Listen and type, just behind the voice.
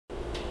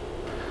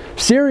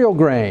Cereal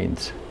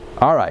grains.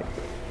 All right.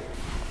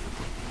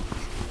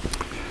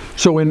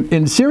 So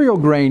in cereal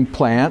grain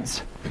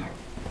plants,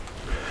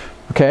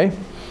 okay,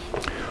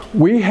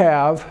 we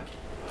have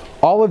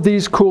all of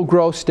these cool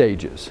growth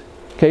stages.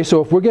 Okay,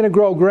 so if we're going to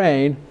grow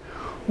grain,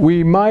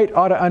 we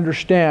ought to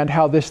understand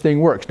how this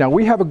thing works. Now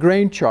we have a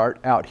grain chart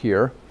out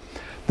here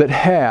that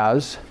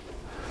has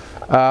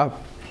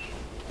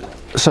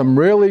some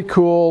really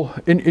cool,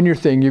 in your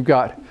thing you've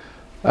got,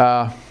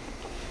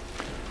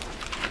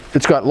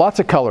 it's got lots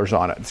of colors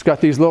on it. It's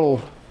got these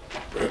little,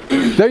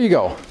 there you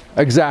go,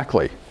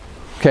 exactly.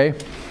 Okay,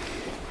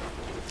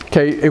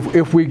 okay.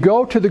 If we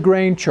go to the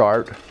grain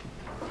chart,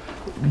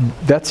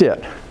 that's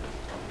it.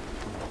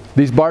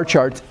 These bar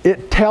charts,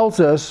 it tells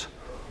us,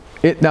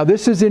 now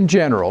this is in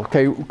general,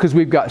 okay, because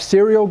we've got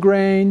cereal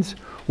grains,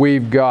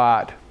 we've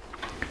got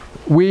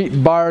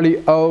wheat,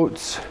 barley,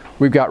 oats,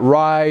 we've got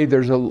rye,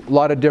 there's a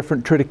lot of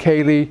different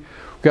triticale, we've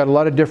got a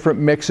lot of different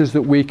mixes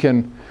that we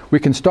can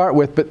start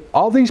with, but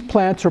all these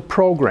plants are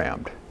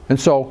programmed. And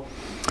so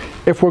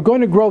if we're going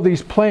to grow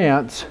these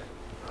plants,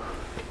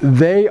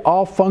 they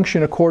all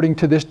function according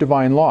to this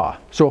divine law.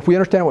 So if we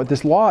understand what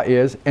this law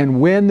is,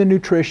 and when the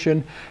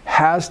nutrition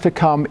has to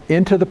come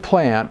into the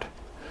plant,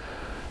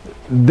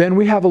 then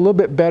we have a little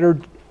bit better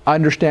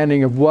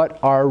understanding of what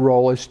our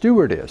role as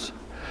steward is.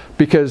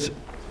 Because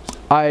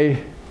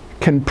I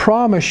can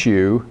promise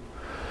you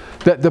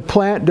that the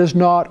plant does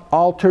not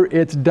alter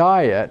its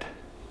diet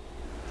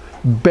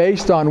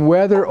based on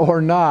whether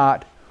or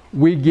not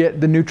we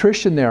get the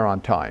nutrition there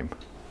on time.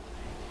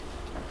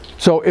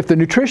 So if the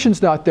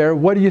nutrition's not there,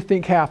 what do you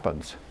think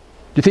happens? Do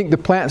you think the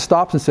plant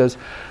stops and says,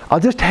 I'll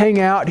just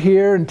hang out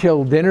here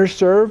until dinner's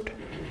served?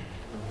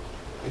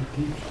 It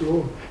keeps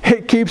going.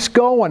 It keeps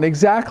going,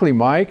 exactly,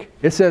 Mike.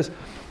 It says,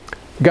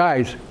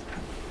 guys,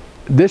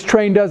 this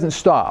train doesn't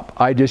stop.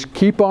 I just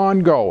keep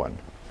on going.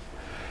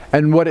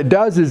 And what it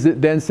does is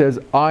it then says,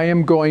 I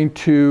am going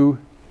to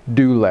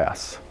do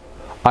less.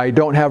 I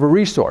don't have a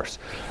resource.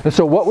 And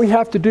so what we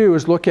have to do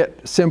is look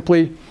at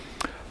simply,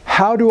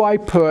 how do I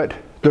put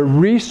the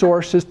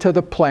resources to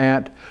the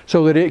plant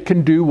so that it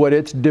can do what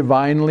it's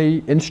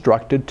divinely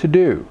instructed to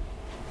do.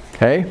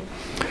 Okay?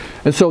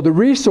 And so the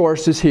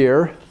resources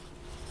here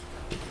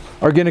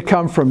are going to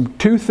come from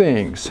two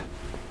things.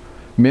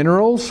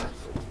 Minerals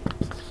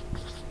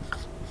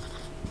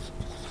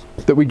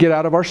that we get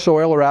out of our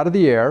soil or out of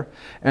the air,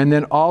 and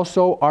then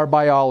also our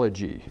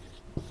biology.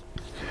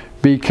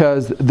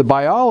 Because the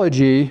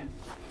biology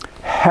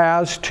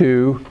has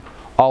to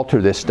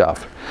alter this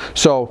stuff.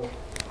 So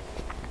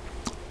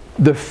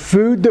the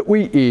food that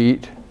we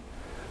eat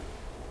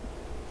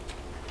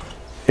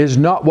is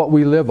not what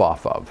we live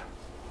off of.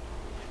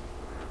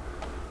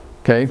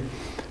 Okay?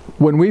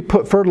 When we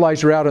put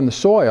fertilizer out in the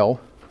soil,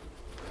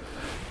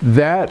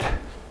 that,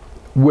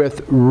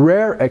 with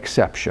rare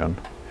exception,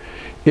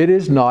 it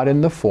is not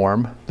in the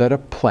form that a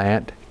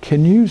plant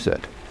can use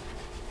it.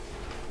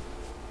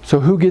 So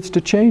who gets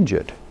to change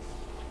it?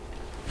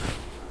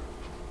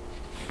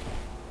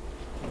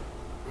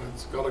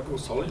 It's got to go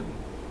soluble.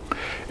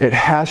 It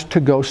has to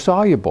go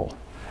soluble.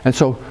 And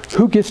so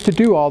who gets to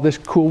do all this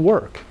cool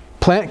work?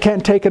 Plant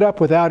can't take it up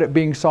without it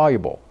being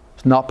soluble.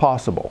 It's not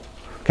possible.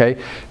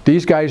 Okay?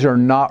 These guys are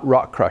not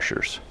rock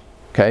crushers.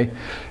 Okay?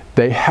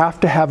 They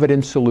have to have it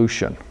in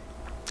solution.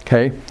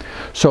 Okay?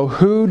 So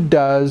who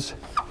does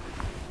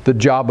the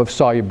job of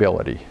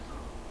solubility?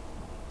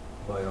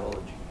 Biology.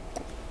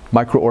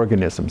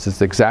 Microorganisms.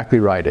 It's exactly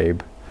right,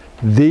 Abe.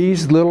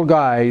 These little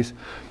guys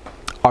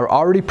are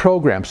already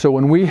programmed. So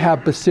when we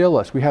have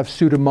bacillus, we have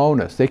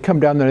pseudomonas, they come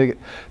down there,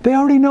 they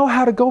already know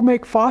how to go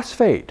make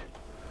phosphate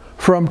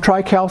from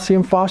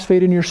tricalcium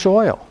phosphate in your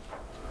soil.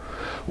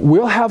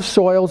 We'll have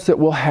soils that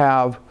will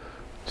have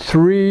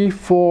 3,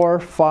 4,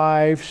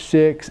 5,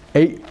 6,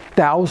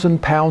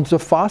 8,000 pounds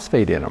of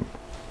phosphate in them.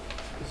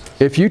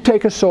 If you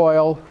take a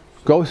soil,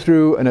 go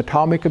through an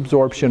atomic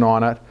absorption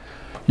on it,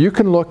 you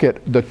can look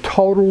at the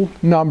total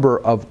number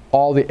of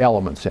all the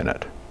elements in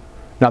it.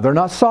 Now they're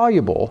not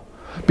soluble,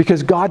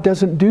 because God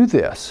doesn't do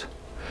this.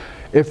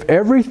 If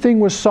everything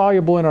was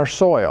soluble in our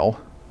soil,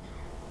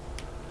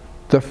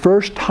 the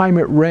first time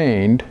it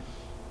rained,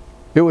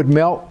 it would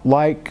melt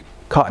like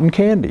cotton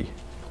candy.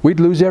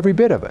 We'd lose every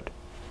bit of it.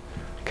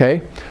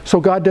 Okay? So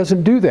God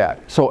doesn't do that.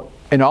 So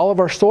in all of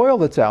our soil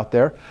that's out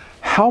there,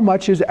 how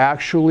much is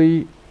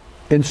actually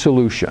in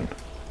solution?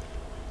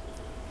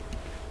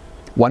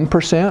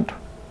 1%?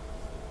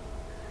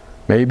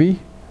 Maybe?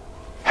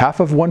 Half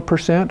of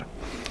 1%?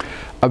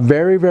 A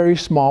very, very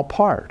small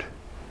part.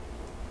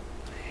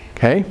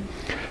 Okay?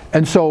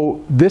 And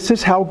so this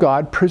is how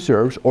God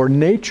preserves, or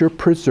nature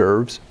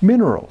preserves,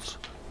 minerals.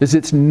 Is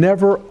it's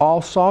never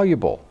all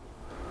soluble.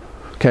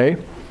 Okay?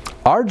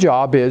 Our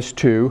job is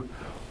to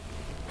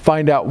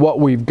find out what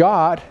we've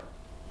got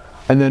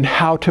and then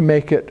how to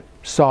make it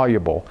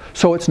soluble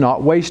so it's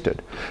not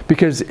wasted.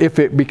 Because if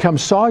it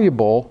becomes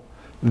soluble,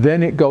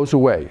 then it goes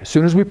away. As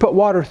soon as we put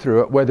water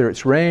through it, whether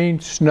it's rain,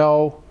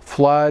 snow,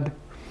 flood,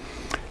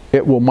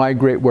 it will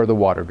migrate where the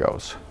water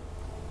goes.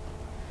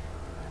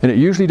 And it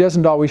usually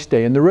doesn't always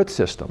stay in the root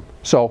system.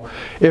 So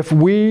if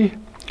we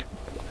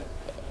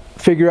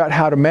figure out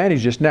how to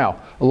manage this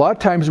now, a lot of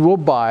times we'll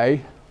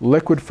buy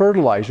liquid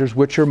fertilizers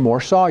which are more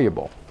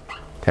soluble.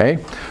 Okay?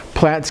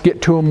 Plants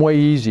get to them way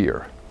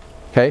easier.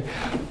 Okay?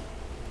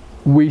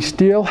 We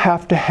still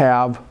have to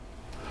have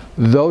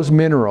those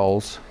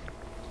minerals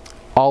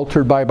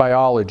altered by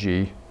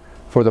biology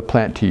for the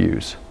plant to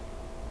use.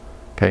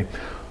 Okay?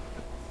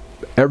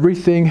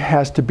 Everything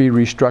has to be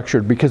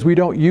restructured because we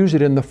don't use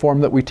it in the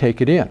form that we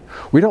take it in.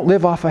 We don't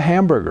live off of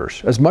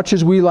hamburgers. As much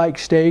as we like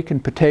steak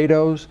and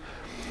potatoes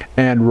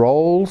and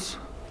rolls,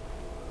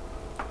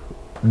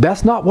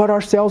 that's not what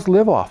our cells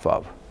live off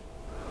of.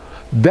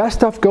 That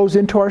stuff goes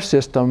into our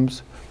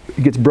systems,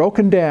 it gets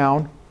broken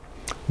down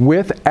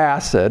with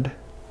acid.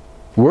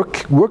 We're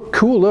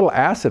cool little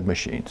acid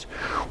machines.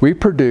 We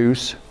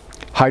produce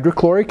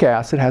hydrochloric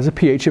acid, has a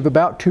pH of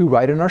about 2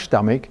 right in our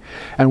stomach,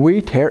 and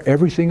we tear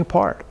everything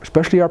apart,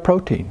 especially our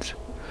proteins.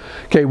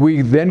 Okay,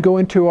 we then go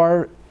into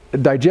our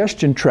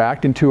digestion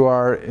tract, into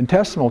our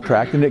intestinal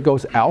tract, and it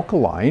goes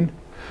alkaline,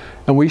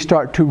 and we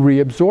start to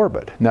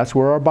reabsorb it. And that's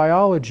where our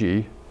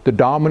biology, the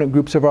dominant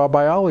groups of our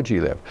biology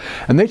live.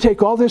 And they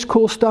take all this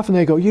cool stuff and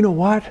they go, you know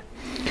what?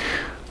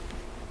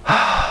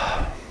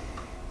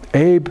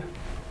 Abe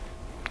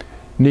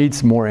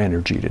needs more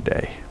energy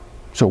today.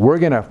 So we're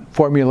going to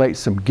formulate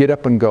some get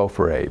up and go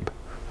for Abe.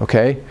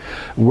 Okay?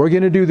 We're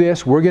going to do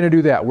this, we're going to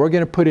do that. We're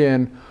going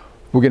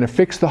to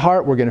fix the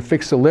heart, we're going to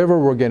fix the liver,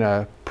 we're going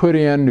to put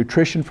in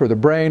nutrition for the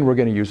brain, we're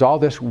going to use all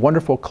this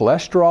wonderful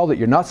cholesterol that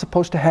you're not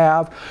supposed to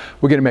have.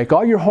 We're going to make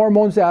all your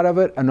hormones out of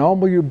it and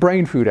all your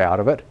brain food out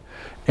of it.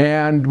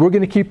 And we're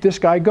going to keep this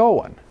guy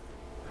going.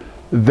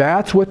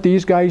 That's what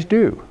these guys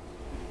do.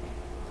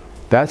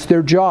 That's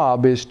their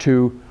job, is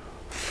to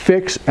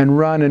fix and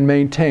run and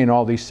maintain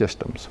all these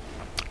systems.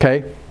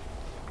 Okay?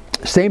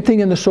 Same thing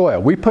in the soil.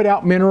 We put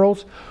out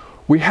minerals.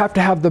 We have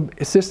to have the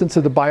assistance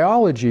of the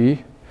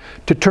biology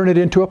to turn it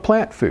into a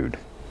plant food.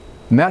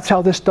 And that's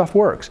how this stuff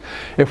works.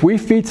 If we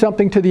feed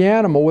something to the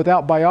animal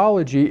without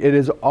biology, it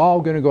is all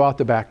going to go out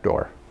the back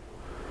door.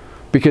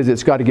 Because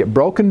it's got to get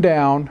broken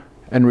down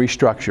and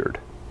restructured.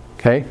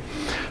 Okay?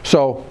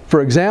 So,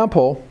 for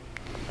example,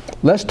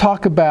 let's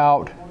talk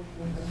about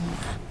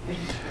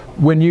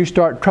when you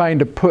start trying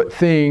to put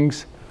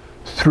things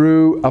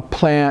through a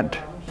plant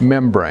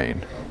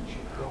membrane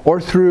or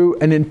through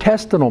an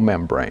intestinal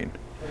membrane.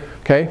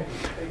 Okay?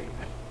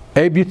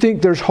 Abe, you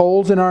think there's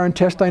holes in our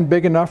intestine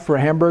big enough for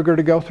a hamburger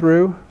to go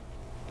through?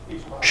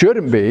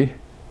 Shouldn't be.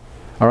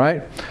 All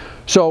right?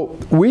 So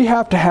we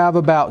have to have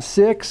about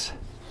 600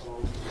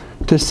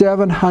 to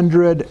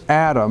 700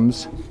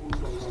 atoms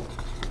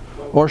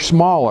or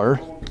smaller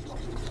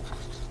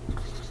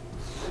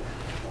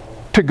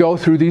to go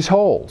through these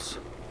holes.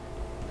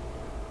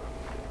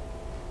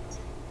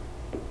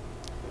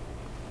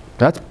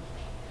 That's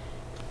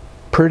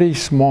pretty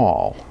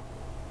small.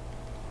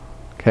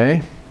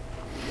 Okay?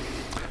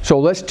 So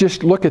let's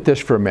just look at this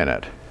for a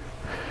minute.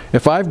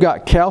 If I've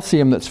got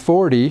calcium that's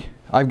 40,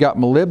 I've got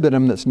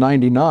molybdenum that's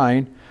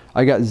 99,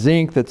 I got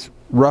zinc that's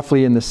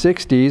roughly in the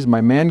 60s,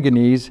 my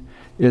manganese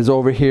is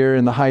over here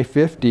in the high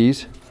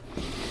 50s.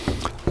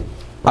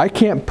 I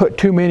can't put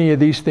too many of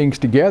these things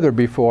together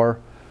before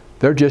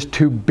they're just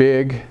too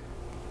big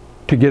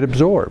to get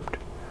absorbed.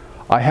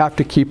 I have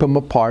to keep them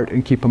apart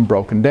and keep them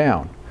broken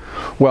down.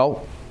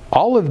 Well,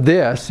 all of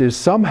this is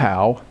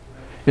somehow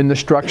in the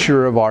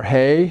structure of our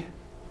hay,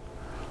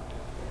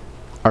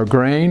 our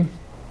grain,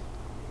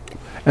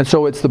 and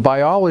so it's the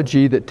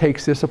biology that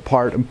takes this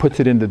apart and puts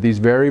it into these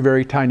very,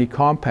 very tiny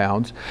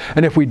compounds.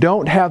 And if we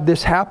don't have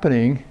this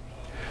happening,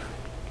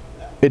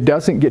 it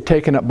doesn't get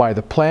taken up by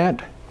the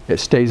plant, it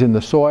stays in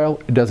the soil,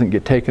 it doesn't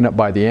get taken up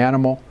by the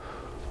animal,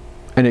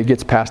 and it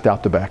gets passed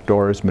out the back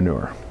door as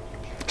manure.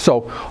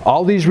 So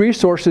all these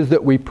resources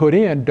that we put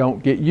in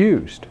don't get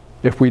used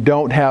if we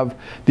don't have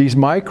these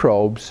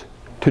microbes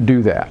to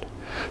do that.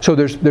 So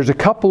there's a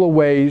couple of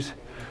ways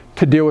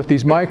to deal with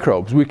these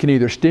microbes. We can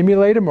either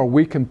stimulate them or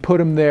we can put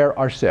them there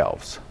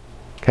ourselves.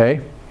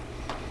 Okay?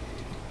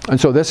 And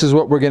so this is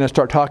what we're going to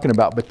start talking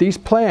about. But these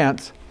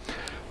plants,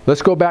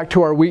 let's go back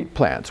to our wheat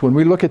plants. When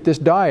we look at this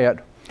diet,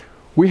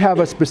 we have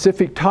a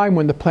specific time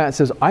when the plant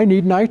says, I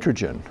need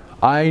nitrogen,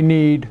 I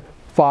need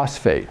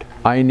phosphate,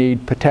 I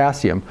need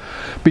potassium,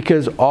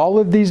 because all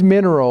of these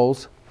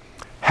minerals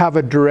have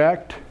a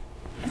direct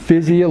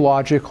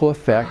physiological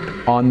effect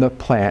on the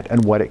plant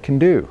and what it can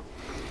do.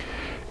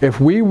 If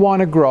we want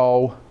to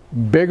grow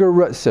bigger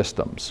root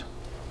systems,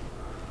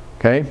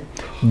 okay,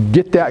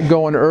 get that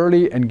going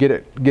early and get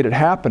it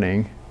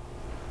happening,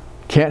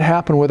 can't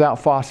happen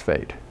without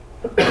phosphate.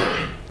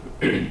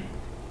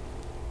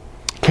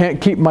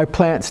 Can't keep my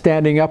plant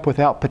standing up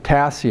without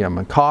potassium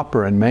and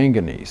copper and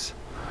manganese.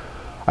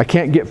 I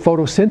can't get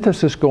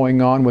photosynthesis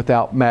going on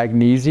without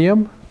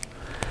magnesium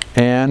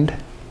and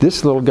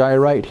this little guy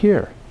right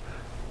here,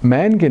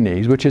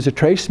 manganese, which is a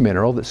trace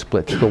mineral that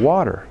splits the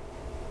water.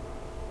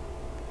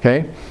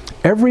 Okay?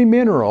 Every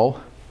mineral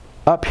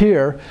up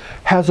here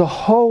has a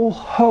whole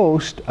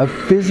host of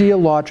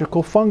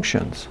physiological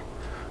functions.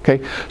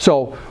 Okay,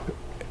 so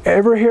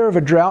ever hear of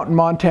a drought in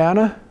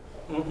Montana?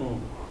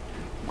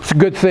 It's a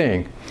good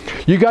thing.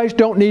 You guys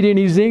don't need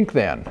any zinc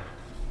then,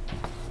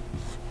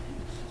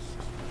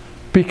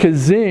 because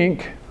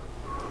zinc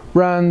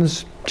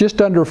runs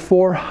just under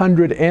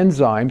 400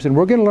 enzymes, and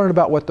we're going to learn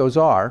about what those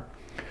are.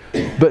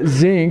 But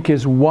zinc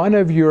is one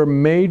of your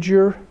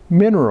major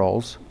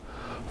minerals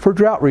for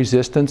drought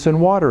resistance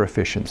and water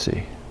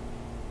efficiency.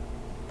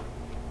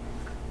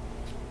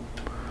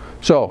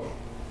 So,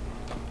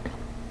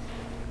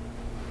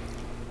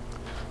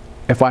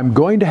 if I'm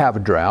going to have a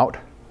drought,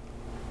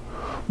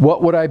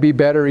 what would I be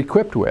better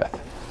equipped with?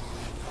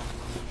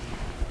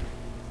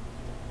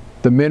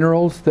 The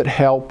minerals that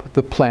help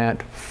the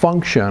plant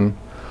function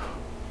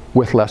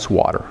with less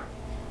water.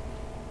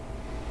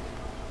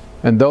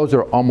 And those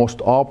are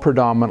almost all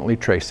predominantly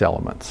trace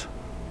elements.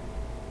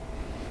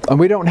 And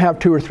we don't have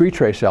 2 or 3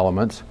 trace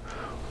elements.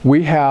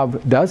 We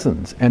have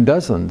dozens and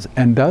dozens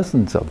and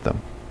dozens of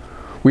them.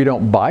 We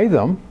don't buy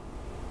them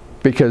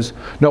because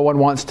no one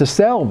wants to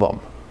sell them.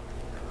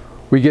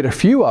 We get a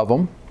few of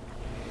them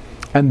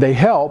and they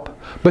help,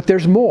 but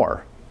there's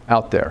more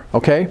out there,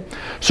 okay?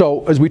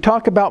 So as we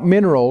talk about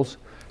minerals,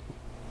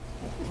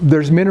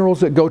 there's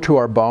minerals that go to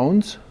our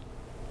bones,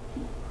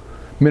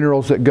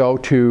 minerals that go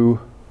to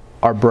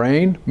our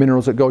brain,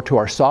 minerals that go to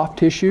our soft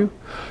tissue,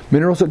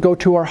 minerals that go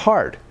to our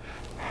heart.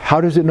 How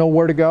does it know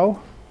where to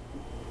go?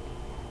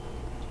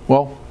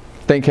 Well,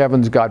 thank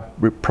heavens God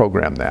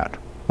programmed that.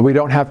 We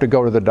don't have to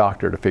go to the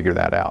doctor to figure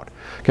that out.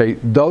 Okay,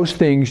 those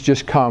things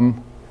just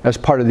come as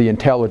part of the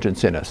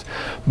intelligence in us.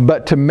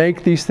 But to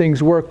make these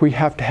things work, we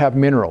have to have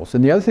minerals.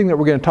 And the other thing that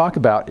we're going to talk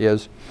about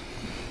is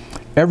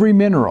every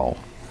mineral,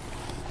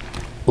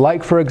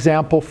 like for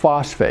example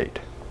phosphate,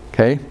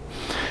 okay?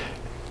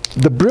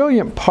 The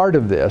brilliant part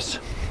of this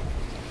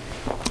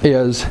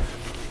is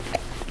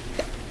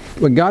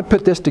when God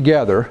put this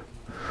together,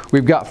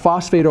 we've got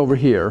phosphate over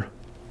here,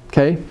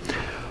 okay?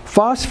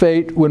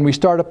 Phosphate, when we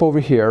start up over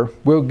here,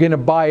 we're going to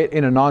buy it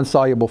in a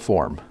non-soluble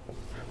form.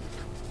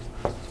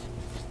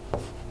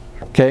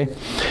 Okay?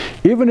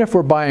 Even if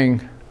we're buying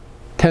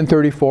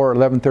 1034 or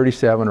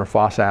 1137 or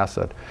phos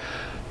acid,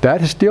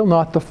 that is still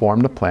not the form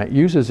the plant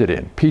uses it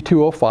in.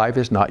 P2O5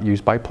 is not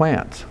used by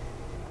plants.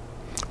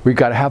 We've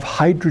got to have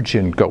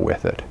hydrogen go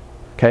with it.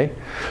 Okay?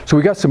 So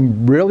we've got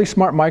some really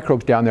smart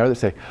microbes down there that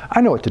say, I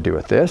know what to do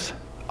with this.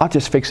 I'll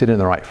just fix it in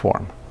the right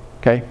form.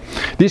 Okay?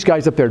 These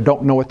guys up there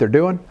don't know what they're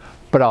doing,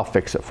 but I'll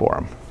fix it for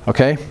them.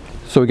 Okay?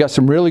 So we got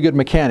some really good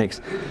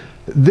mechanics.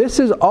 This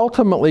is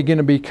ultimately going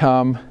to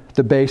become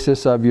the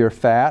basis of your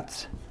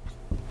fats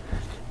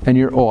and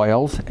your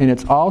oils, and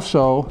it's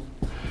also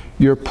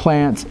your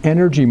plant's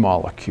energy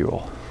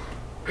molecule.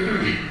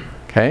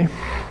 Okay?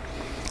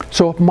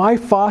 So if my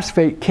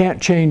phosphate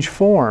can't change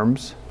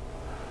forms,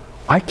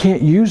 I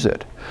can't use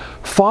it.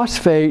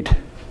 Phosphate,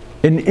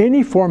 in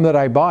any form that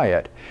I buy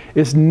it,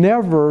 is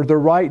never the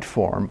right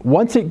form.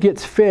 Once it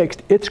gets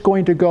fixed, it's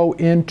going to go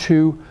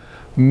into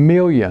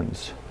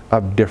millions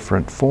of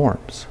different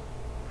forms.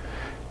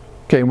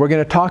 Okay, and we're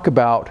going to talk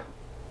about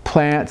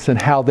plants and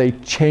how they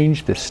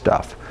change this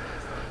stuff.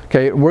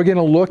 Okay, we're going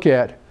to look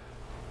at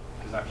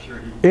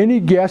any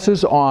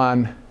guesses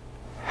on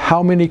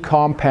how many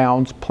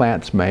compounds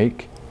plants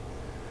make.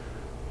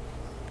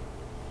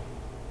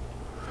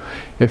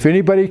 If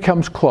anybody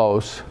comes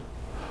close,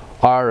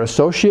 our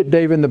associate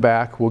Dave in the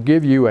back will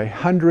give you a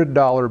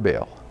 $100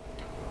 bill.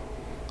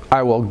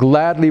 I will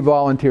gladly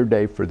volunteer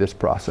Dave for this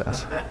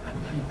process.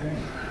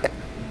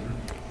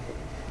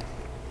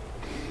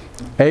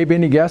 Abe,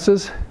 any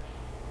guesses?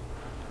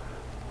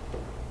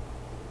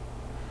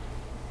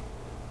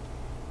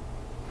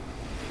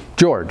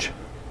 George?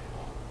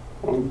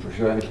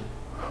 1%.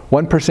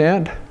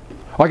 1%?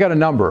 Oh, I got a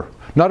number.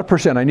 Not a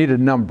percent, I need a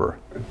number.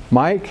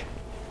 Mike?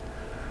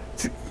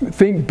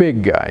 Think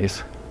big,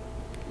 guys.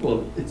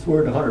 Well, it's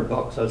worth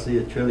 $100. I see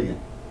 $1 trillion.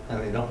 I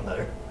mean, on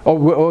there. Oh,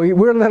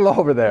 we're a little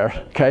over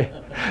there,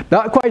 okay?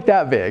 Not quite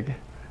that big,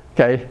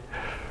 okay?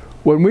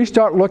 When we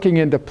start looking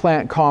into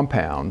plant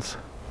compounds,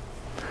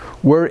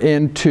 we're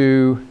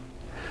into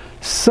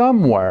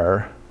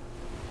somewhere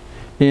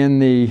in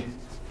the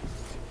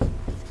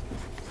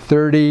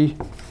 30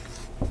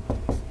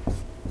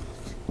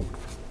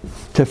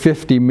 to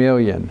 50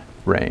 million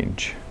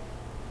range.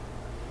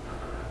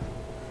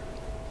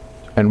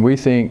 And we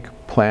think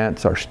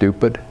plants are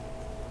stupid.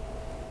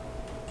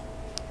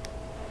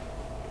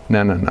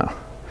 No, no, no.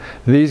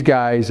 These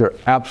guys are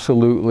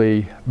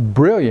absolutely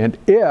brilliant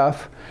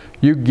if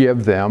you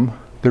give them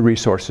the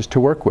resources to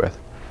work with.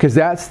 Because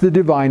that's the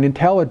divine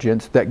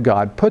intelligence that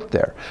God put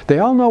there. They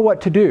all know what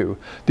to do.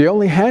 The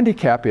only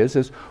handicap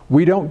is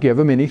we don't give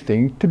them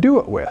anything to do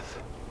it with.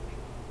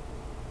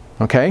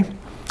 Okay?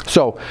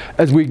 So,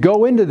 as we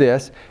go into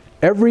this,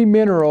 every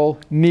mineral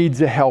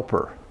needs a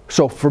helper.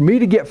 So for me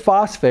to get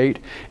phosphate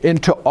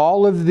into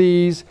all of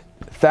these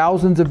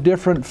thousands of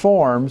different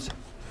forms,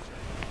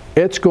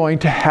 it's going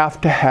to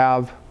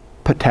have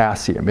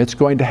potassium. It's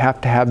going to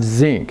have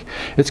zinc.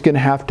 It's going to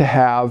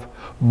have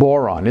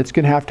boron. It's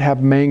going to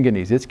have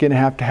manganese. It's going to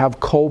have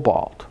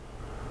cobalt.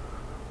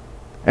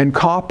 and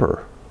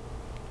copper.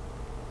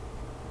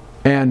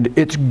 And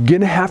it's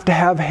going to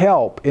have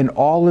help in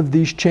all of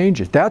these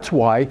changes. That's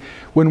why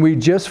when we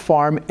just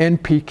farm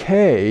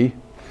NPK,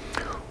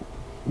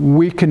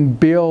 we can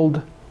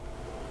build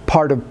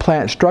part of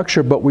plant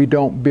structure, but we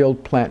don't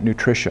build plant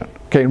nutrition.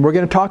 Okay, and we're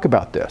going to talk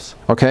about this.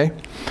 Okay?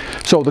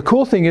 So the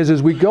cool thing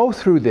is we go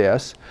through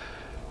this,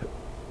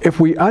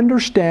 if we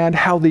understand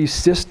how these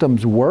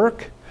systems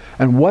work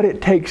and what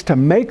it takes to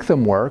make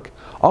them work,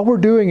 all we're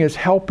doing is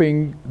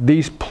helping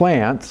these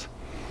plants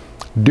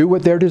do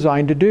what they're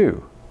designed to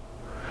do.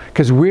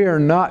 Because we are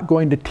not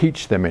going to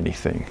teach them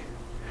anything.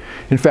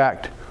 In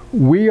fact,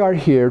 we are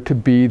here to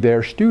be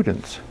their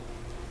students,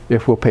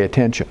 if we'll pay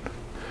attention.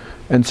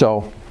 And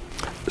so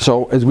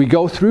as we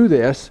go through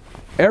this,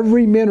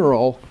 every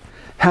mineral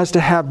has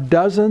to have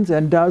dozens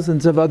and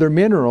dozens of other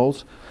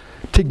minerals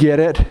to get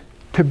it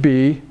to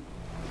be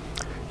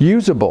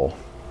usable.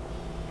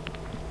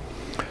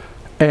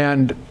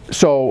 And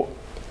so,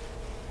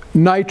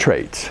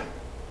 nitrates.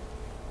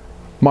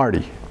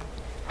 Marty,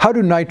 how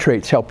do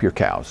nitrates help your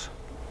cows?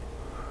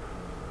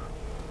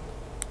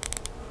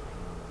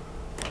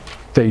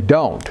 They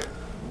don't.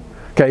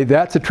 Okay,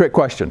 that's a trick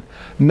question.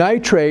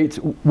 Nitrates,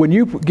 when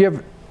you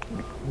give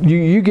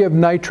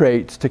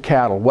nitrates to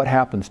cattle, what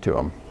happens to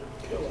them?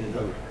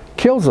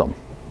 Kills them.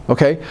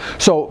 Okay,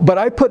 so, but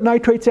I put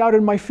nitrates out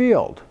in my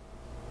field.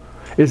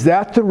 Is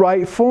that the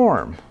right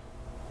form?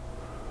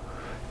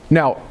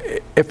 Now,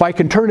 if I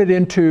can turn it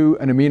into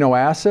an amino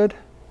acid,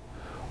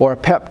 or a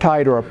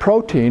peptide, or a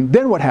protein,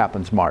 then what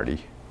happens,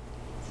 Marty?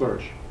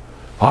 Flourish.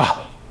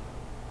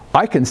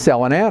 I can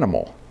sell an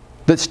animal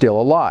that's still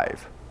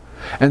alive.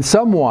 And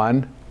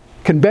someone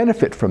can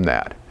benefit from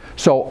that.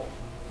 So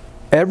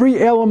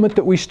every element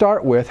that we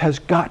start with has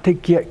got to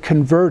get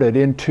converted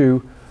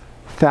into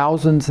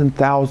thousands and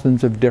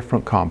thousands of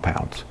different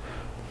compounds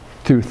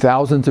through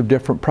thousands of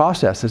different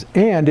processes,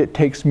 and it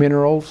takes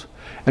minerals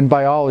and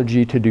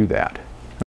biology to do that.